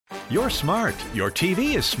You're smart. Your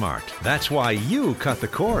TV is smart. That's why you cut the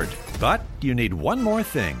cord. But you need one more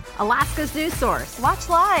thing. Alaska's News Source. Watch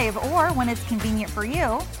live or when it's convenient for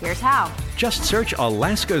you. Here's how. Just search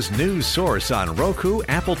Alaska's News Source on Roku,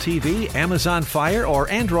 Apple TV, Amazon Fire, or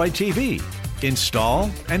Android TV. Install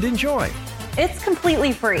and enjoy. It's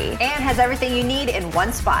completely free and has everything you need in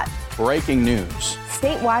one spot. Breaking news.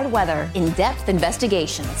 Statewide weather. In-depth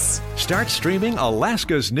investigations. Start streaming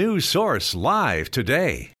Alaska's News Source live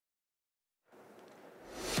today.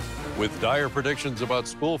 With dire predictions about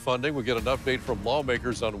school funding, we get an update from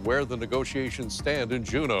lawmakers on where the negotiations stand in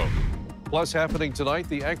Juneau. Plus, happening tonight,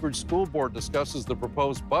 the Anchorage School Board discusses the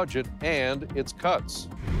proposed budget and its cuts.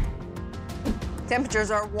 Temperatures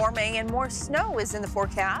are warming and more snow is in the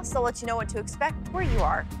forecast. I'll let you know what to expect where you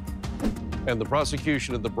are. And the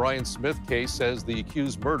prosecution in the Brian Smith case says the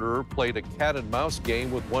accused murderer played a cat and mouse game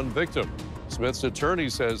with one victim. Smith's attorney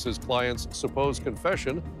says his client's supposed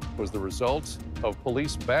confession was the result of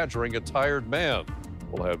police badgering a tired man.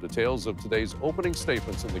 We'll have details of today's opening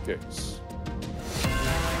statements in the case.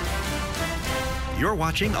 You're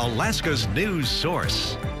watching Alaska's News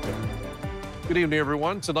Source. Good evening,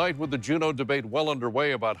 everyone. Tonight, with the Juneau debate well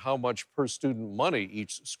underway about how much per student money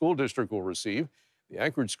each school district will receive, the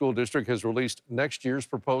Anchorage School District has released next year's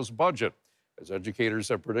proposed budget. As educators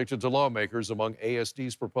have predicted to lawmakers, among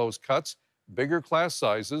ASD's proposed cuts, bigger class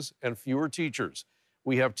sizes, and fewer teachers.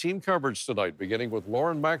 We have team coverage tonight, beginning with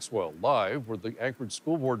Lauren Maxwell, live where the Anchorage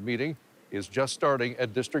School Board meeting is just starting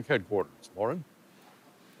at district headquarters. Lauren?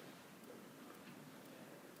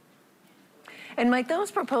 And Mike,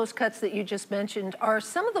 those proposed cuts that you just mentioned are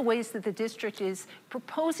some of the ways that the district is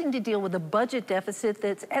proposing to deal with a budget deficit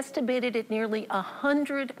that's estimated at nearly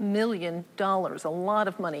 $100 million, a lot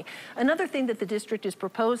of money. Another thing that the district is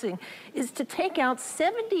proposing is to take out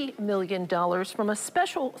 $70 million from a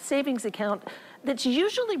special savings account that's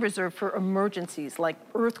usually reserved for emergencies like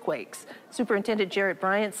earthquakes. Superintendent Jarrett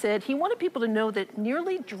Bryant said he wanted people to know that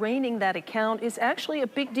nearly draining that account is actually a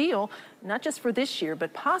big deal, not just for this year,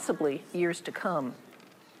 but possibly years to come.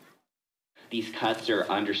 These cuts are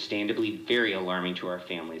understandably very alarming to our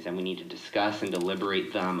families, and we need to discuss and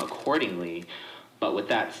deliberate them accordingly. But with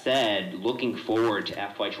that said, looking forward to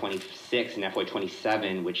FY26 and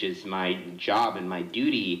FY27, which is my job and my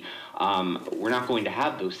duty, we're not going to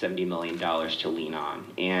have those $70 million to lean on.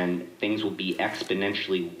 And things will be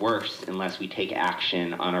exponentially worse unless we take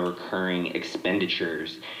action on our recurring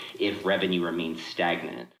expenditures if revenue remains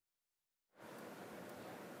stagnant.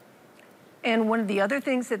 And one of the other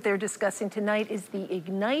things that they're discussing tonight is the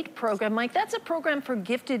IGNITE program. Mike, that's a program for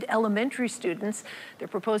gifted elementary students. They're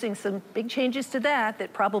proposing some big changes to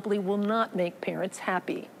that probably will not make parents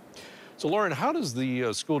happy. So, Lauren, how does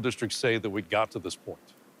the school district say that we got to this point?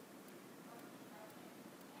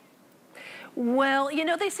 Well, you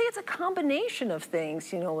know, they say it's a combination of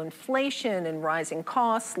things, you know, inflation and rising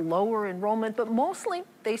costs, lower enrollment, but mostly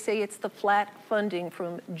they say it's the flat funding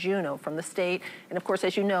from Juneau, from the state. And of course,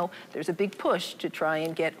 as you know, there's a big push to try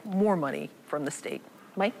and get more money from the state.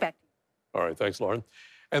 Mike, back. All right, thanks, Lauren.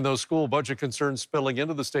 And those school budget concerns spilling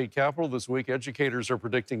into the state capitol this week, educators are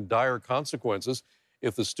predicting dire consequences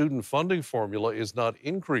if the student funding formula is not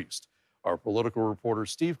increased. Our political reporter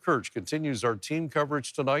Steve Kirch continues our team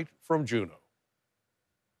coverage tonight from Juneau.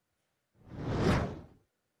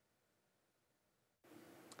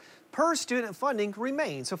 Per-student funding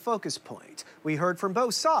remains a focus point. We heard from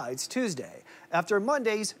both sides Tuesday after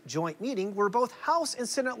Monday's joint meeting where both House and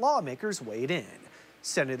Senate lawmakers weighed in.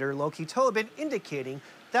 Senator Loki Tobin indicating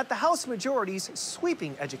that the House majority's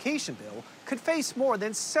sweeping education bill could face more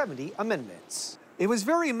than 70 amendments. It was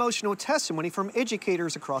very emotional testimony from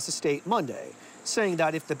educators across the state Monday, saying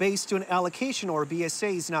that if the base student allocation or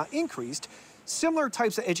BSA is not increased, similar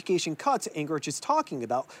types of education cuts Anchorage is talking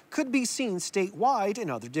about could be seen statewide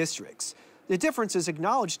in other districts. The difference is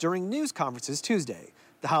acknowledged during news conferences Tuesday.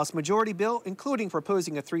 The House Majority Bill, including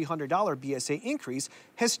proposing a $300 BSA increase,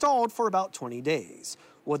 has stalled for about 20 days,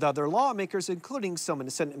 with other lawmakers, including some in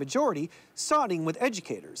the Senate majority, siding with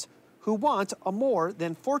educators who want a more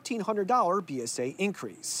than $1,400 BSA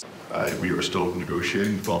increase. We are still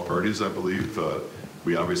negotiating with all parties, I believe.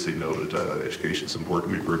 We obviously know that education is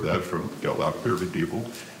important. We've heard that from loud, clear people.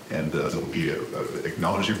 And there'll be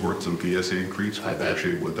acknowledging work some BSA increase, but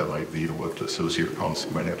actually what that might be and what associated policy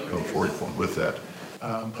might have to come forward with that.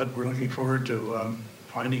 But we're looking forward to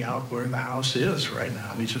finding out where the House is right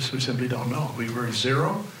now. We simply don't know. We were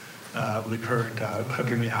zero. We've heard going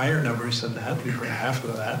to be higher numbers than that. We've heard half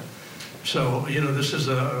of that. So, you know, this is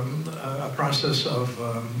a process of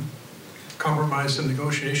compromise and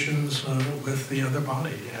negotiations with the other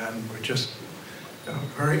body, and we're just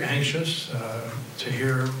very anxious to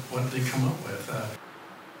hear what they come up with.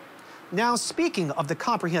 Now, speaking of the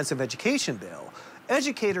comprehensive education bill,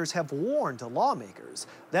 educators have warned lawmakers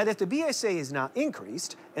that if the BSA is not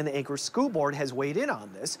increased, and the Anchorage School Board has weighed in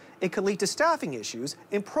on this, it could lead to staffing issues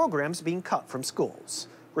and programs being cut from schools.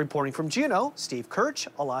 Reporting from Juneau, Steve Kirch,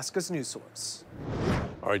 Alaska's news source.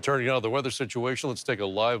 All right, turning on the weather situation, let's take a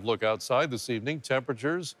live look outside this evening.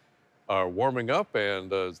 Temperatures are warming up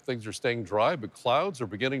and things are staying dry, but clouds are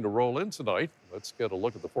beginning to roll in tonight. Let's get a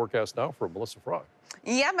look at the forecast now from Melissa Fry.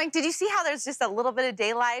 Yeah, Mike, did you see how there's just a little bit of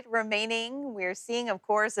daylight remaining? We're seeing, of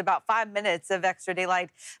course, about 5 minutes of extra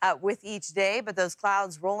daylight with each day, but those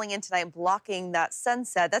clouds rolling in tonight, blocking that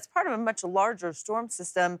sunset. That's part of a much larger storm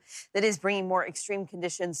system that is bringing more extreme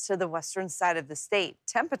conditions to the western side of the state.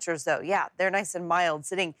 Temperatures, though, yeah, they're nice and mild,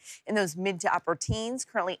 sitting in those mid to upper teens.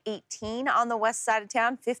 Currently 18 on the west side of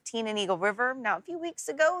town, 15 in Eagle River. Now, a few weeks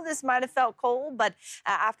ago, this might have felt cold, but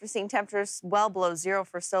after seeing temperatures well below zero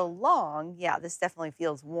for so long, yeah, this definitely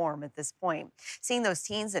feels warm at this point. Seeing those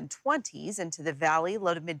teens and 20s into the valley,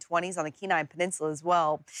 low to mid-20s on the Kenai Peninsula as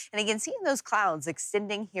well. And again, seeing those clouds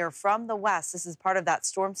extending here from the west. This is part of that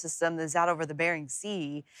storm system that's out over the Bering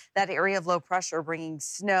Sea. That area of low pressure bringing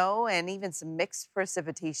snow and even some mixed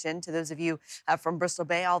precipitation to those of you from Bristol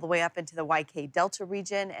Bay all the way up into the YK Delta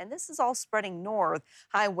region. And this is all spreading north.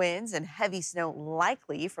 High winds and heavy snow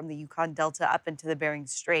likely from the Yukon Delta up into the Bering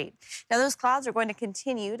Strait. Now, those clouds are going to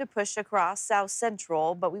continue to push across south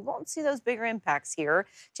central, but we won't see those bigger impacts here.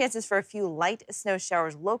 Chances for a few light snow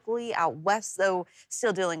showers locally. Out west, though,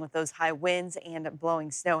 still dealing with those high winds and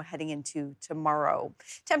blowing snow heading into tomorrow.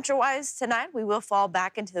 Temperature-wise, tonight, we will fall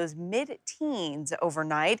back into those mid-teens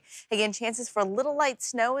overnight. Again, chances for a little light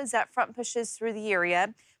snow as that front pushes through the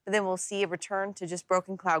area. But then we'll see a return to just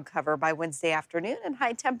broken cloud cover by Wednesday afternoon and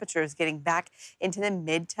high temperatures getting back into the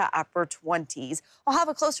mid to upper 20s. I'll have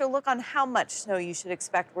a closer look on how much snow you should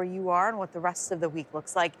expect where you are and what the rest of the week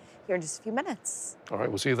looks like here in just a few minutes. All right,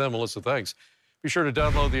 we'll see you then, Melissa. Thanks. Be sure to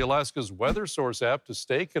download the Alaska's Weather Source app to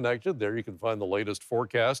stay connected. There you can find the latest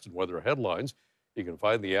forecast and weather headlines. You can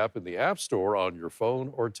find the app in the App Store on your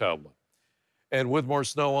phone or tablet. And with more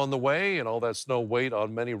snow on the way and all that snow weight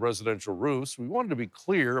on many residential roofs, we wanted to be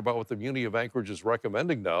clear about what the Muni of Anchorage is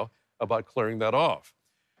recommending now about clearing that off.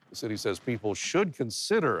 The city says people should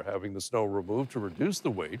consider having the snow removed to reduce the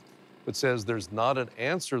weight, but says there's not an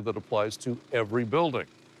answer that applies to every building.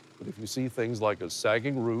 But if you see things like a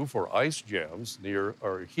sagging roof or ice jams near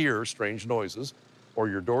or hear strange noises, or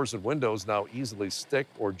your doors and windows now easily stick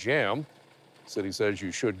or jam, the city says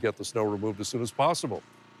you should get the snow removed as soon as possible.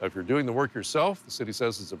 Now, if you're doing the work yourself, the city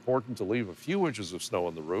says it's important to leave a few inches of snow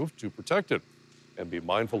on the roof to protect it and be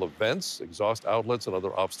mindful of vents, exhaust outlets, and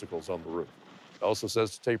other obstacles on the roof. It also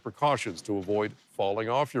says to take precautions to avoid falling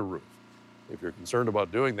off your roof. If you're concerned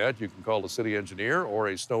about doing that, you can call a city engineer or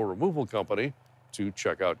a snow removal company to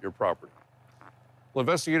check out your property. Well,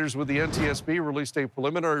 investigators with the NTSB released a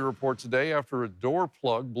preliminary report today after a door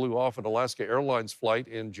plug blew off an Alaska Airlines flight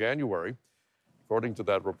in January. According to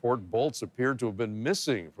that report, bolts appeared to have been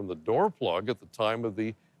missing from the door plug at the time of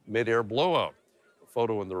the mid-air blowout. A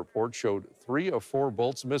photo in the report showed 3 of 4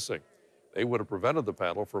 bolts missing. They would have prevented the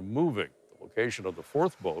panel from moving. The location of the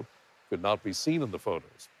 4th bolt could not be seen in the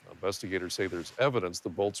photos. Now, investigators say there's evidence the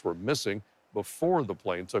bolts were missing before the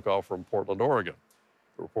plane took off from Portland, Oregon.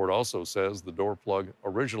 The report also says the door plug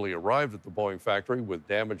originally arrived at the Boeing factory with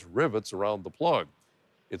damaged rivets around the plug.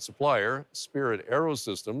 Its supplier, Spirit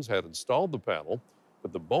Aerosystems, had installed the panel,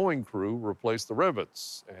 but the Boeing crew replaced the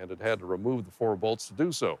rivets, and it had to remove the 4 bolts to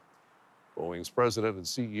do so. Boeing's president and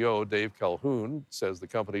CEO, Dave Calhoun, says the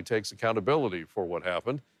company takes accountability for what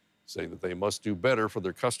happened, saying that they must do better for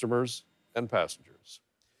their customers and passengers.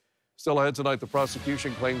 Still ahead tonight, the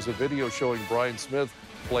prosecution claims a video showing Brian Smith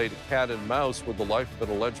played cat and mouse with the life of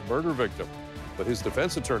an alleged murder victim. But his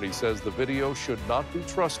defense attorney says the video should not be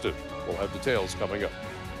trusted. We'll have details coming up.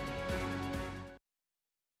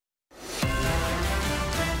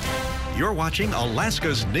 You're watching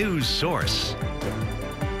Alaska's News Source.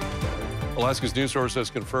 Alaska's News Source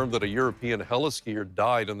has confirmed that a European heliskier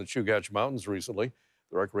died in the Chugach Mountains recently.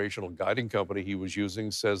 The recreational guiding company he was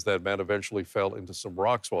using says that man eventually fell into some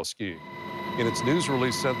rocks while skiing. In its news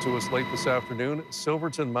release sent to us late this afternoon,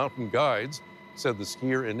 Silverton Mountain Guides said the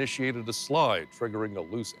skier initiated a slide, triggering a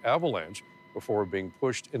loose avalanche before being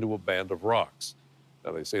pushed into a band of rocks.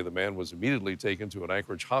 Now, they say the man was immediately taken to an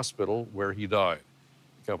Anchorage hospital where he died.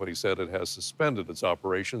 The company said it has suspended its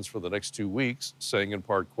operations for the next 2 weeks, saying in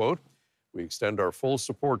part, quote, "We extend our full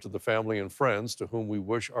support to the family and friends to whom we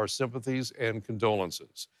wish our sympathies and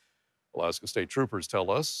condolences." Alaska State Troopers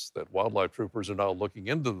tell us that wildlife troopers are now looking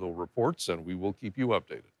into the reports, and we will keep you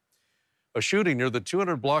updated. A shooting near the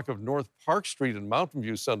 200 block of North Park Street in Mountain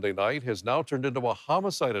View Sunday night has now turned into a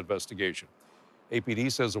homicide investigation.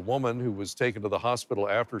 APD says a woman who was taken to the hospital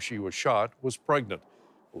after she was shot was pregnant.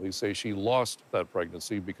 Police say she lost that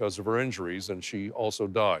pregnancy because of her injuries, and she also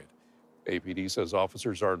died. APD says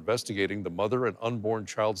officers are investigating the mother and unborn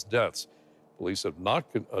child's deaths. Police have not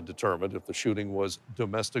determined if the shooting was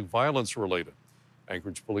domestic violence related.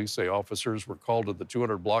 Anchorage police say officers were called to the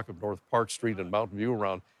 200 block of North Park Street in Mountain View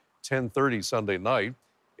around 10:30 Sunday night.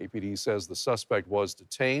 APD says the suspect was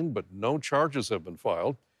detained, but no charges have been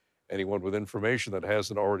filed. Anyone with information that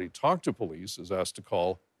hasn't already talked to police is asked to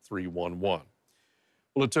call 311.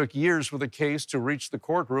 Well, it took years for the case to reach the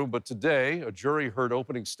courtroom, but today a jury heard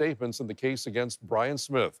opening statements in the case against Brian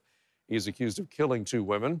Smith. He's accused of killing 2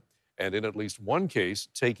 women and, in at least one case,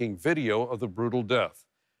 taking video of the brutal death.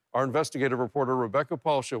 Our investigative reporter Rebecca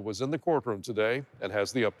Palsha was in the courtroom today and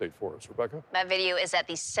has the update for us. Rebecca? That video is at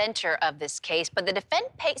the center of this case, but the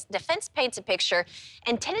defense paints a picture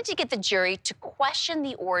intended to get the jury to question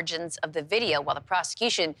the origins of the video, while the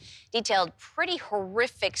prosecution detailed pretty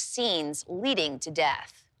horrific scenes leading to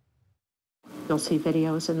death. You'll see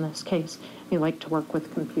videos in this case. We like to work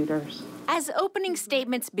with computers. As opening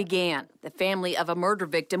statements began, the family of a murder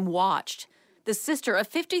victim watched. The sister of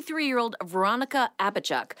 53-year-old Veronica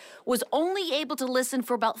Abachuk was only able to listen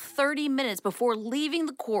for about 30 minutes before leaving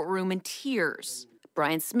the courtroom in tears.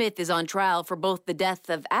 Brian Smith is on trial for both the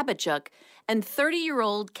death of Abachuk and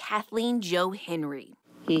 30-year-old Kathleen Jo Henry.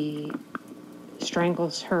 He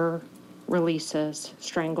strangles her, releases,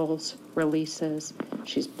 strangles, releases.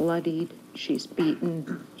 She's bloodied, she's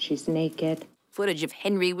beaten, she's naked. Footage of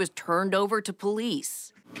Henry was turned over to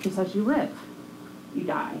police. He says, you live, you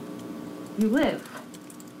die. You live,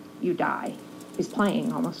 you die. He's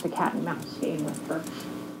playing almost a cat and mouse game with her.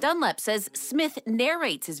 Dunlap says Smith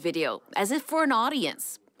narrates his video as if for an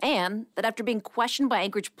audience, and that after being questioned by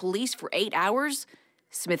Anchorage police for 8 hours,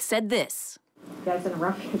 Smith said this. You guys in a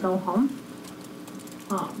rush to go home?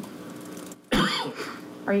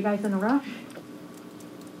 Are you guys in a rush?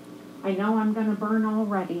 I know I'm gonna burn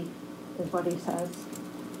already, is what he says.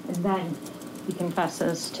 And then he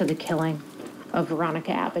confesses to the killing of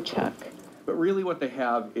Veronica Abachuk. But really what they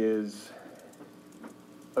have is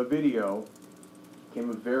a video came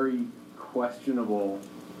of very questionable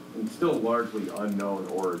and still largely unknown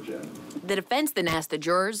origin. The defense then asked the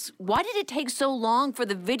jurors, why did it take so long for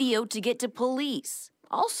the video to get to police?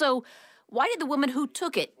 Also, why did the woman who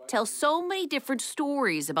took it tell so many different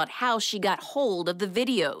stories about how she got hold of the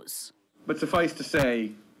videos? But suffice to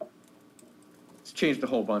say, it's changed a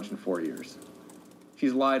whole bunch in 4 years.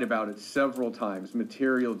 She's lied about it several times,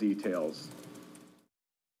 material details.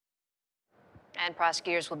 And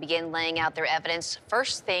prosecutors will begin laying out their evidence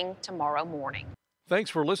first thing tomorrow morning. Thanks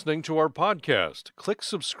for listening to our podcast. Click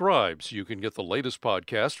subscribe so you can get the latest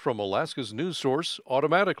podcast from Alaska's news source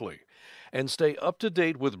automatically. And stay up to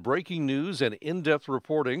date with breaking news and in-depth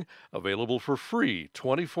reporting available for free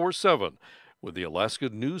 24/7 with the Alaska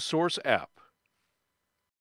News Source app.